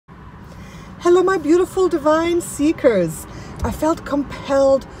Hello, my beautiful divine seekers. I felt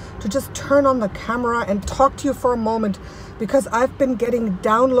compelled to just turn on the camera and talk to you for a moment because I've been getting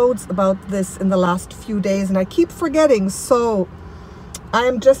downloads about this in the last few days and I keep forgetting. So I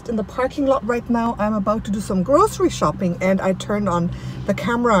am just in the parking lot right now. I'm about to do some grocery shopping and I turned on the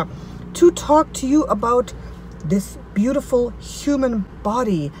camera to talk to you about this beautiful human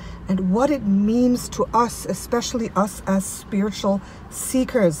body and what it means to us, especially us as spiritual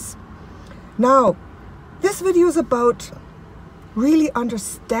seekers. Now, this video is about really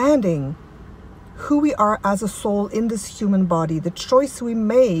understanding who we are as a soul in this human body, the choice we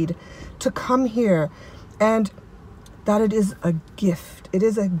made to come here, and that it is a gift. It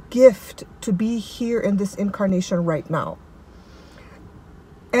is a gift to be here in this incarnation right now.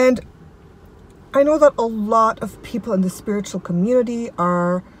 And I know that a lot of people in the spiritual community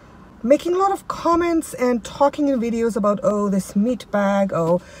are making a lot of comments and talking in videos about, oh, this meat bag,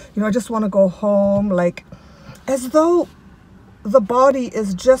 oh, I just want to go home, like as though the body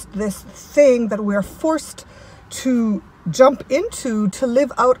is just this thing that we are forced to jump into to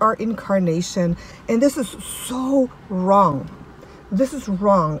live out our incarnation. And this is so wrong. This is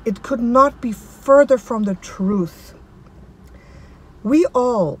wrong. It could not be further from the truth. We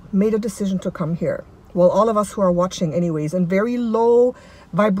all made a decision to come here. Well, all of us who are watching anyways, in very low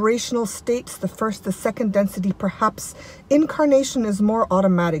vibrational states, the first, the second density, perhaps incarnation is more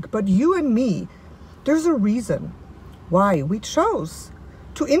automatic. But you and me, there's a reason why we chose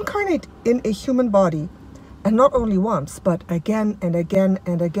to incarnate in a human body, and not only once, but again and again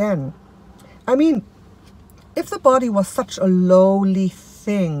and again. I mean, if the body was such a lowly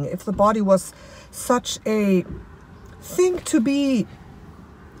thing, if the body was such a thing to be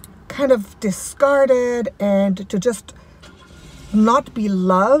kind of discarded and to just not be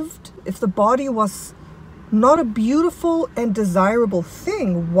loved, if the body was not a beautiful and desirable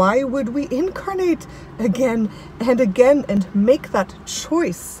thing, why would we incarnate again and again and make that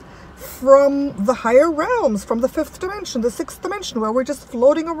choice from the higher realms, from the fifth dimension, the sixth dimension, where we're just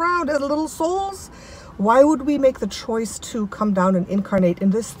floating around as little souls? Why would we make the choice to come down and incarnate in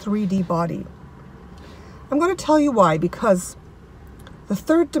this 3D body? I'm going to tell you why, because the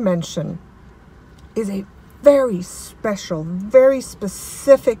third dimension is a very special, very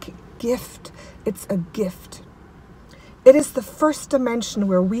specific gift. It's a gift. It is the first dimension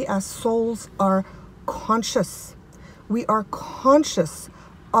where we as souls are conscious. We are conscious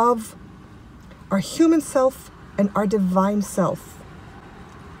of our human self and our divine self.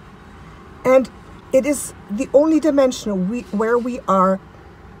 And it is the only dimension where we are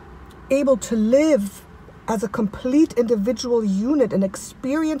able to live as a complete individual unit and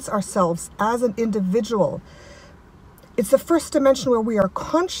experience ourselves as an individual. It's the first dimension where we are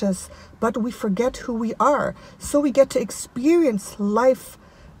conscious, but we forget who we are. So we get to experience life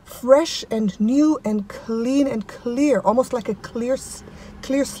fresh and new and clean and clear, almost like a clear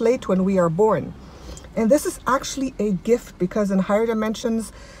slate when we are born. And this is actually a gift, because in higher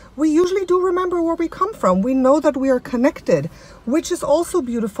dimensions, we usually do remember where we come from. We know that we are connected, which is also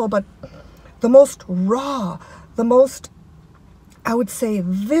beautiful, but the most raw, the most, I would say,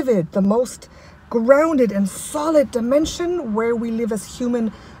 vivid, the most grounded and solid dimension where we live as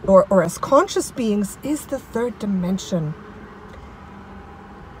human or as conscious beings is the third dimension.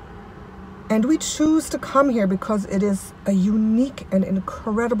 And we choose to come here because it is a unique and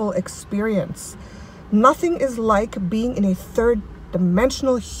incredible experience. Nothing is like being in a third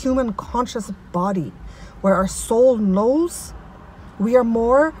dimensional human conscious body where our soul knows we are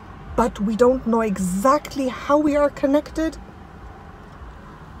more, but we don't know exactly how we are connected,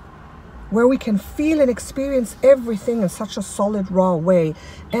 where we can feel and experience everything in such a solid, raw way.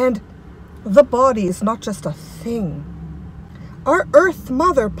 And the body is not just a thing. Our Earth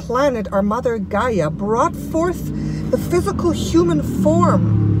Mother planet, our Mother Gaia, brought forth the physical human form.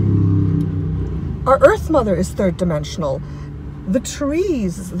 Our Earth Mother is third dimensional. The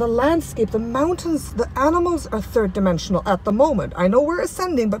trees, the landscape, the mountains, the animals are third dimensional at the moment. I know we're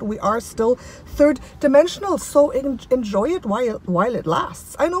ascending, but we are still third dimensional. So enjoy it while it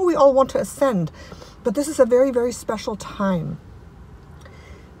lasts. I know we all want to ascend, but this is a very, very special time.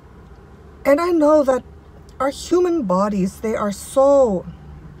 And I know that our human bodies, they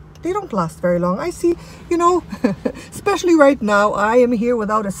don't last very long. I see, especially right now, I am here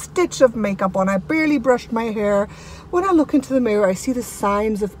without a stitch of makeup on. I barely brushed my hair. When I look into the mirror, I see the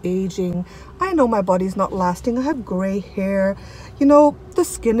signs of aging. I know my body's not lasting. I have gray hair. The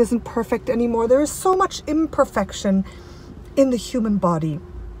skin isn't perfect anymore. There is so much imperfection in the human body.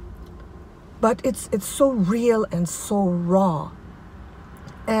 But it's so real and so raw.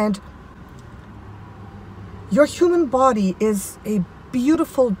 And Your human body is a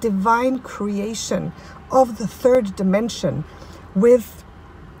beautiful divine creation of the third dimension with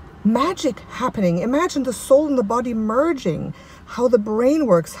magic happening. Imagine the soul and the body merging, how the brain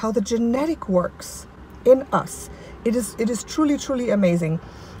works, how the genetic works in us. It is truly, truly amazing.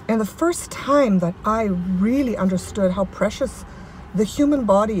 And the first time that I really understood how precious the human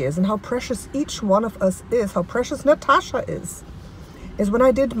body is and how precious each one of us is, how precious Natasha is when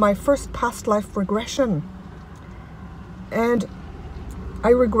I did my first past life regression. And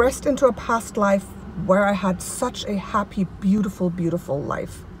I regressed into a past life where I had such a happy, beautiful, beautiful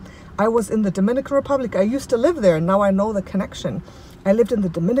life. I was in the Dominican Republic. I used to live there, and now I know the connection. I lived in the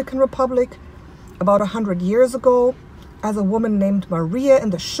Dominican Republic about 100 years ago as a woman named Maria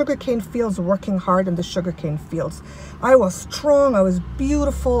in the sugarcane fields, working hard in the sugarcane fields. I was strong, I was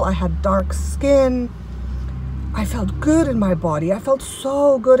beautiful, I had dark skin. I felt good in my body. I felt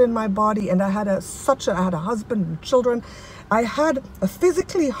so good in my body, and I had a husband and children. I had a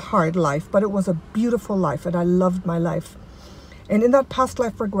physically hard life, but it was a beautiful life, and I loved my life. And in that past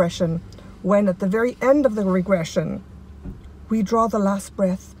life regression, when at the very end of the regression, we draw the last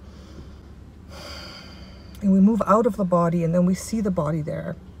breath, and we move out of the body, and then we see the body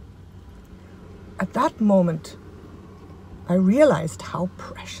there. At that moment, I realized how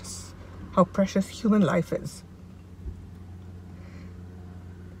precious human life is.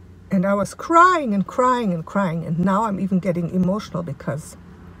 And I was crying and crying and crying, and now I'm even getting emotional because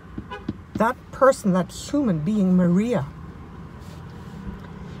that person, that human being, Maria,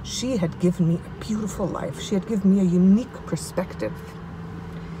 she had given me a beautiful life. She had given me a unique perspective.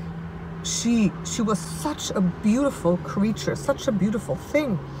 She was such a beautiful creature, such a beautiful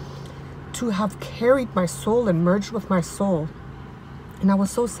thing to have carried my soul and merged with my soul. And I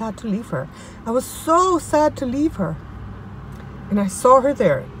was so sad to leave her. I was so sad to leave her. And I saw her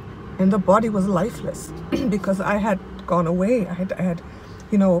there, and the body was lifeless because I had gone away. I had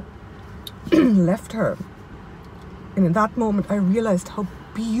left her. And in that moment, I realized how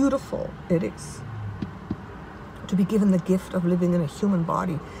beautiful it is to be given the gift of living in a human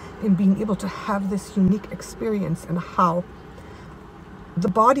body and being able to have this unique experience, and how the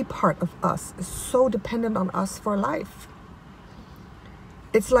body part of us is so dependent on us for life.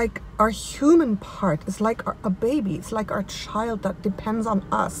 It's like our human part is like a baby. It's like our child that depends on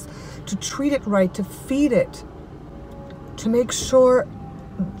us to treat it right, to feed it, to make sure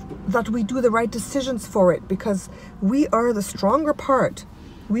that we do the right decisions for it, because we are the stronger part.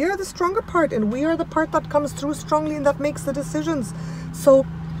 We are the stronger part, and we are the part that comes through strongly and that makes the decisions. So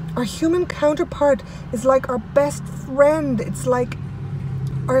our human counterpart is like our best friend. It's like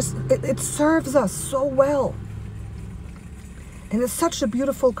it serves us so well. And it's such a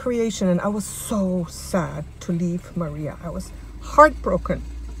beautiful creation. And I was so sad to leave Maria. I was heartbroken.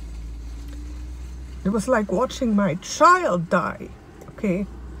 It was like watching my child die, okay?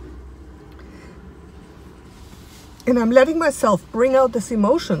 And I'm letting myself bring out this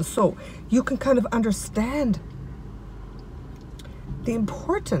emotion so you can kind of understand the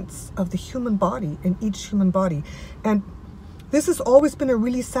importance of the human body in each human body. And this has always been a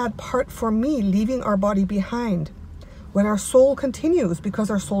really sad part for me, leaving our body behind. When our soul continues, because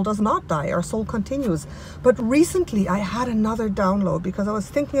our soul does not die, our soul continues. But recently I had another download because I was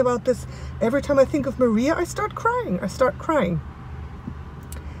thinking about this. Every time I think of Maria, I start crying.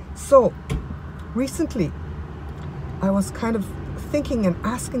 So recently I was kind of thinking and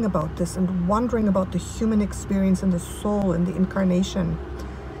asking about this and wondering about the human experience and the soul and the incarnation.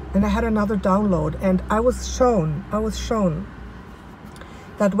 And I had another download, and I was shown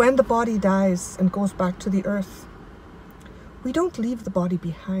that when the body dies and goes back to the earth, we don't leave the body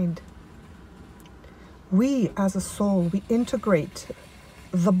behind. We, as a soul, we integrate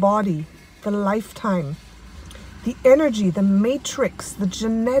the body, the lifetime, the energy, the matrix, the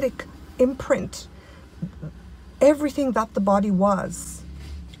genetic imprint, everything that the body was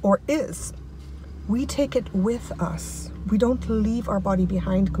or is, we take it with us. We don't leave our body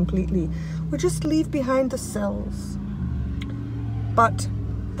behind completely. We just leave behind the cells. But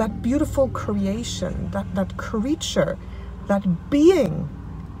that beautiful creation, that creature, that being,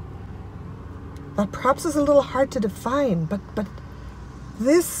 that perhaps is a little hard to define, but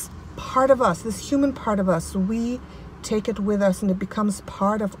this part of us, this human part of us, we take it with us, and it becomes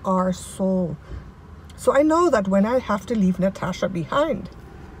part of our soul. So I know that when I have to leave Natasha behind,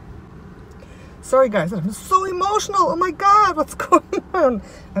 sorry guys, I'm so emotional. Oh my God, what's going on?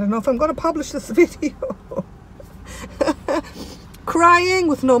 I don't know if I'm going to publish this video. Crying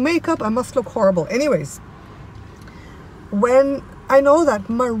with no makeup, I must look horrible. Anyways, when I know that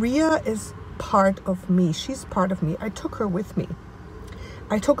Maria is part of me, she's part of me, I took her with me.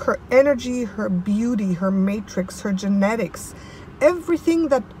 I took her energy, her beauty, her matrix, her genetics, everything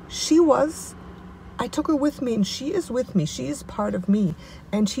that she was, I took her with me, and she is with me. She is part of me,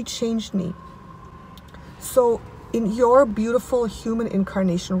 and she changed me. So in your beautiful human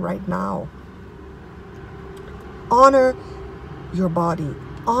incarnation right now, honor your body,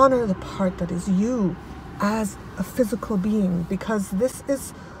 honor the part that is you as a physical being, because this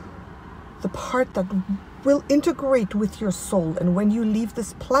is the part that will integrate with your soul. And when you leave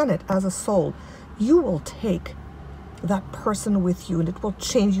this planet as a soul, you will take that person with you, and it will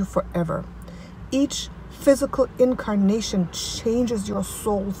change you forever. Each physical incarnation changes your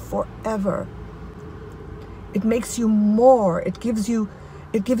soul forever. It makes you more. It gives you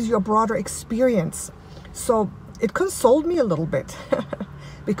a broader experience. So it consoled me a little bit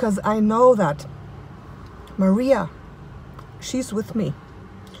because I know that Maria, she's with me.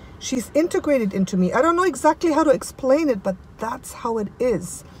 She's integrated into me. I don't know exactly how to explain it, but that's how it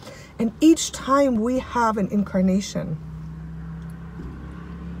is. And each time we have an incarnation,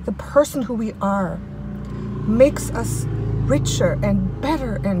 the person who we are makes us richer and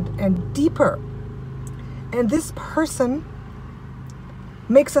better and deeper. And this person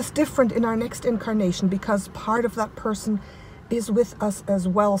makes us different in our next incarnation, because part of that person is with us as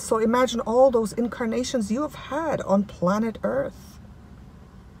well. So imagine all those incarnations you have had on planet Earth.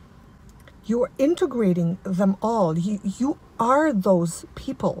 You are integrating them all. You are those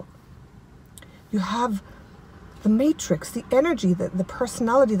people. You have the matrix, the energy, the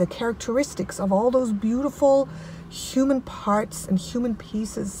personality, the characteristics of all those beautiful human parts and human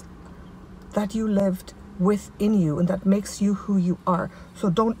pieces that you lived within you, and that makes you who you are. So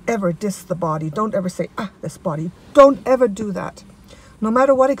don't ever diss the body. Don't ever say, this body. Don't ever do that. No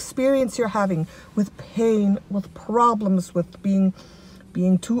matter what experience you're having with pain, with problems, with being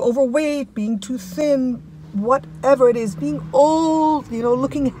too overweight, being too thin, whatever it is, being old,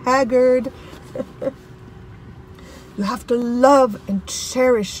 looking haggard. You have to love and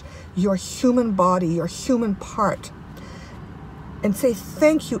cherish your human body, your human part, and say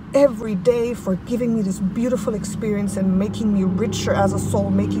thank you every day for giving me this beautiful experience and making me richer as a soul,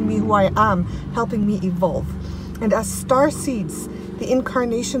 making me who I am, helping me evolve. And as starseeds, the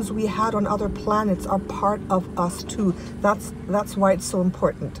incarnations we had on other planets are part of us too. That's why it's so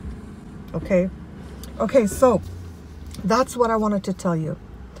important. Okay, so that's what I wanted to tell you.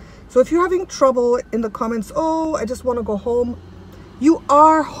 So if you're having trouble in the comments, I just want to go home, you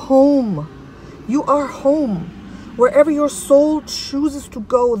are home. You are home. Wherever your soul chooses to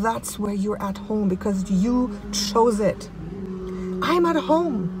go, that's where you're at home, because you chose it. I'm at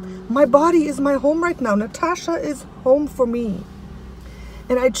home. My body is my home right now. Natasha is home for me.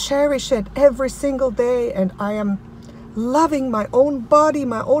 And I cherish it every single day. And I am loving my own body,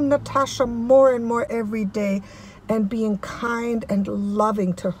 my own Natasha, more and more every day. And being kind and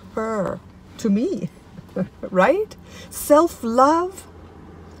loving to her, to me, right? Self-love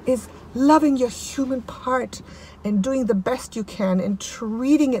is loving your human part and doing the best you can and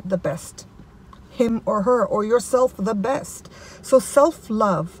treating it the best, him or her or yourself the best. So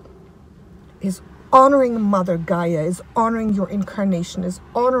self-love is honoring Mother Gaia, is honoring your incarnation, is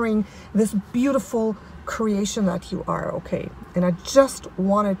honoring this beautiful creation that you are, okay? And I just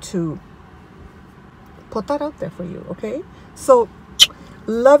wanted to put that out there for you, okay? So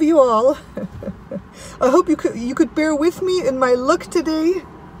love you all. I hope you could bear with me in my look today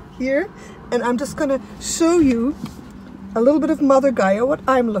here, and I'm just gonna show you a little bit of Mother Gaia, what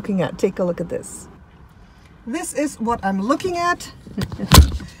I'm looking at. Take a look at this. This is what I'm looking at.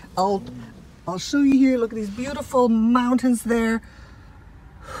 I'll show you here. Look at these beautiful mountains there.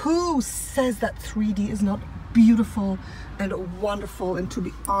 Who says that 3D is not beautiful and wonderful and to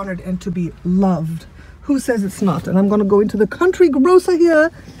be honored and to be loved? Who says it's not? And I'm going to go into the country grocer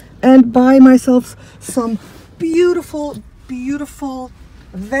here and buy myself some beautiful, beautiful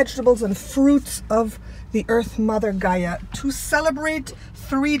vegetables and fruits of the Earth Mother Gaia to celebrate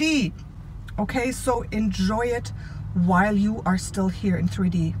 3D. Okay, so enjoy it while you are still here in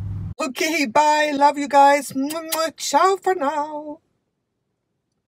 3D. Okay, bye. Love you guys. Ciao for now.